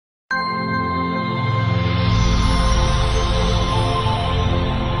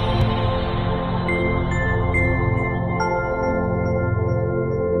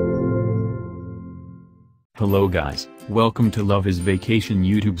Hello guys, welcome to Love is Vacation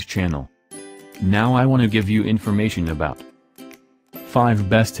YouTube's channel. Now I want to give you information about 5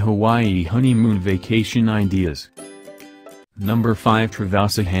 best Hawaii honeymoon vacation ideas. Number 5,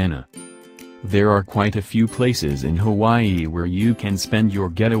 Travaasa Hana. There are quite a few places in Hawaii where you can spend your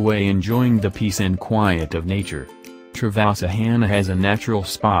getaway enjoying the peace and quiet of nature. Travaasa Hana has a natural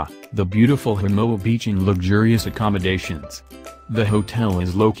spa, the beautiful Hanoa beach and luxurious accommodations. The hotel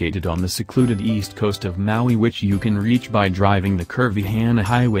is located on the secluded east coast of Maui, which you can reach by driving the curvy Hana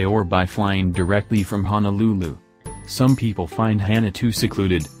Highway or by flying directly from Honolulu. Some people find Hana too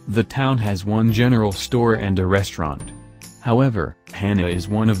secluded. The town has one general store and a restaurant. However, Hana is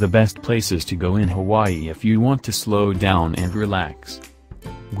one of the best places to go in Hawaii if you want to slow down and relax.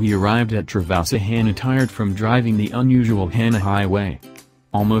 We arrived at Travaasa Hana tired from driving the unusual Hana Highway.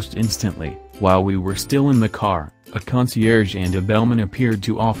 Almost instantly, while we were still in the car, a concierge and a bellman appeared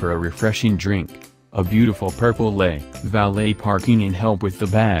to offer a refreshing drink, a beautiful purple lei, valet parking and help with the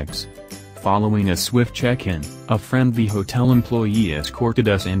bags. Following a swift check-in, a friendly hotel employee escorted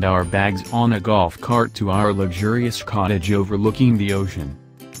us and our bags on a golf cart to our luxurious cottage overlooking the ocean.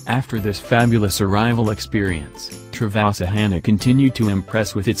 After this fabulous arrival experience, Travaasa Hana continued to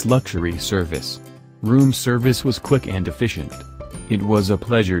impress with its luxury service. Room service was quick and efficient. It was a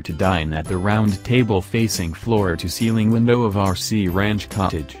pleasure to dine at the round table facing floor-to-ceiling window of our Sea Ranch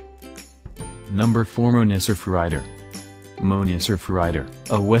cottage. Number 4, Moana Surfrider. Moana Surfrider,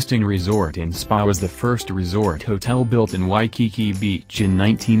 a Westin resort and spa, was the first resort hotel built in Waikiki Beach in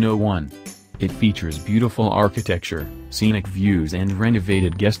 1901. It features beautiful architecture, scenic views and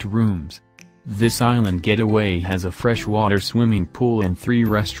renovated guest rooms. This island getaway has a freshwater swimming pool and 3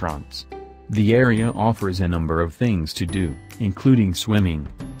 restaurants. The area offers a number of things to do, including swimming,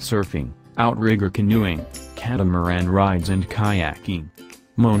 surfing, outrigger canoeing, catamaran rides and kayaking.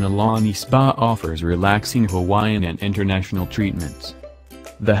 Moana Spa offers relaxing Hawaiian and international treatments.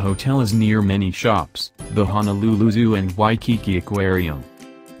 The hotel is near many shops, the Honolulu Zoo and Waikiki Aquarium.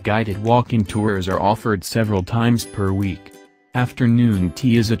 Guided walking tours are offered several times per week. Afternoon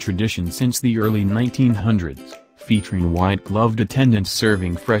tea is a tradition since the early 1900s, featuring white-gloved attendants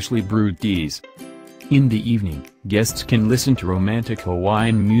serving freshly brewed teas. In the evening, guests can listen to romantic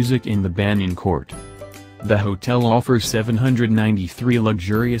Hawaiian music in the Banyan Court. The hotel offers 793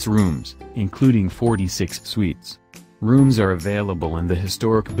 luxurious rooms, including 46 suites. Rooms are available in the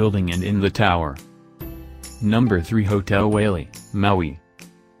historic building and in the tower. Number 3, Hotel Wailea, Maui.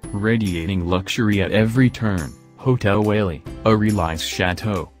 Radiating luxury at every turn, Hotel Wailea, a real-ice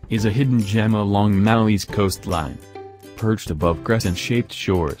chateau, is a hidden gem along Maui's coastline. Perched above crescent-shaped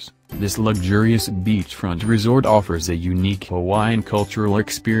shores, this luxurious beachfront resort offers a unique Hawaiian cultural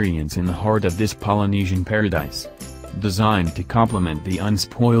experience in the heart of this Polynesian paradise. Designed to complement the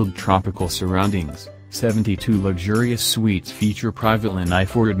unspoiled tropical surroundings, 72 luxurious suites feature private lanai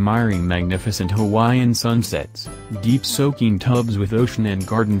for admiring magnificent Hawaiian sunsets, deep soaking tubs with ocean and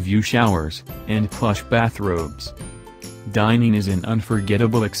garden view showers, and plush bathrobes. Dining is an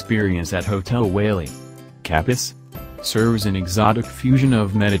unforgettable experience at Hotel Wailea. Kapis serves an exotic fusion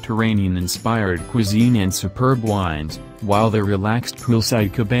of Mediterranean-inspired cuisine and superb wines, while the relaxed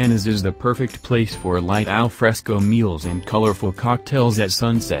poolside cabanas is the perfect place for light al fresco meals and colorful cocktails at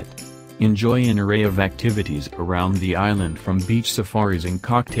sunset. Enjoy an array of activities around the island, from beach safaris and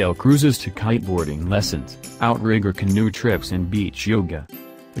cocktail cruises to kiteboarding lessons, outrigger canoe trips and beach yoga.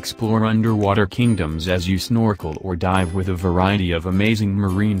 Explore underwater kingdoms as you snorkel or dive with a variety of amazing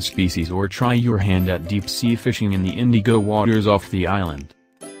marine species, or try your hand at deep-sea fishing in the indigo waters off the island.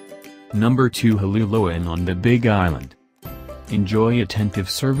 Number 2, Holualoa Inn on the Big Island. Enjoy attentive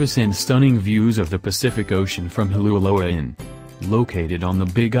service and stunning views of the Pacific Ocean from Holualoa Inn. Located on the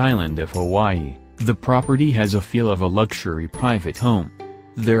Big Island of Hawaii, the property has a feel of a luxury private home.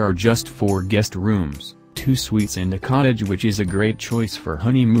 There are just 4 guest rooms, 2 suites and a cottage, which is a great choice for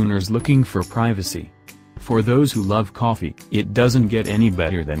honeymooners looking for privacy. For those who love coffee, it doesn't get any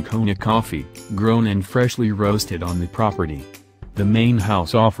better than Kona coffee, grown and freshly roasted on the property. The main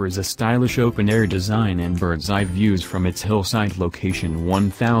house offers a stylish open-air design and bird's-eye views from its hillside location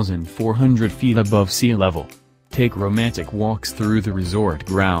 1,400 feet above sea level. Take romantic walks through the resort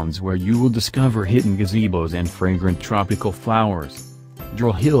grounds, where you will discover hidden gazebos and fragrant tropical flowers.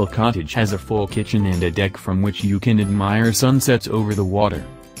 Drill Hill Cottage has a full kitchen and a deck from which you can admire sunsets over the water.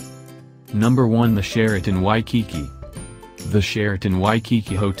 Number 1, the Sheraton Waikiki. The Sheraton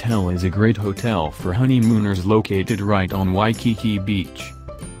Waikiki Hotel is a great hotel for honeymooners located right on Waikiki Beach.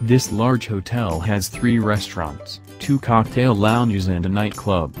 This large hotel has 3 restaurants, 2 cocktail lounges and a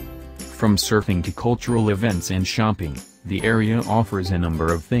nightclub. From surfing to cultural events and shopping, the area offers a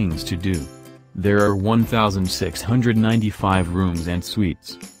number of things to do. There are 1,695 rooms and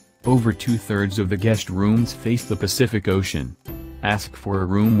suites. Over 2/3 of the guest rooms face the Pacific Ocean. Ask for a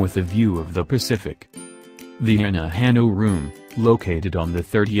room with a view of the Pacific. The Hana room, located on the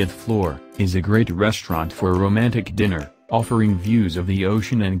 30th floor, is a great restaurant for a romantic dinner, offering views of the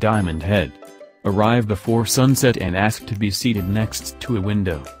ocean and Diamond Head. Arrive before sunset and ask to be seated next to a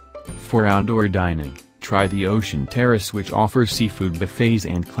window. For outdoor dining, try the Ocean Terrace, which offers seafood buffets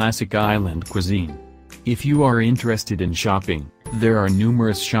and classic island cuisine. If you are interested in shopping, there are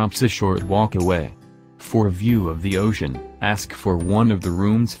numerous shops a short walk away. For a view of the ocean, ask for one of the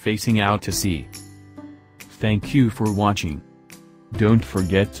rooms facing out to sea. Thank you for watching. Don't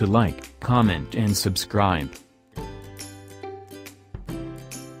forget to like, comment and subscribe.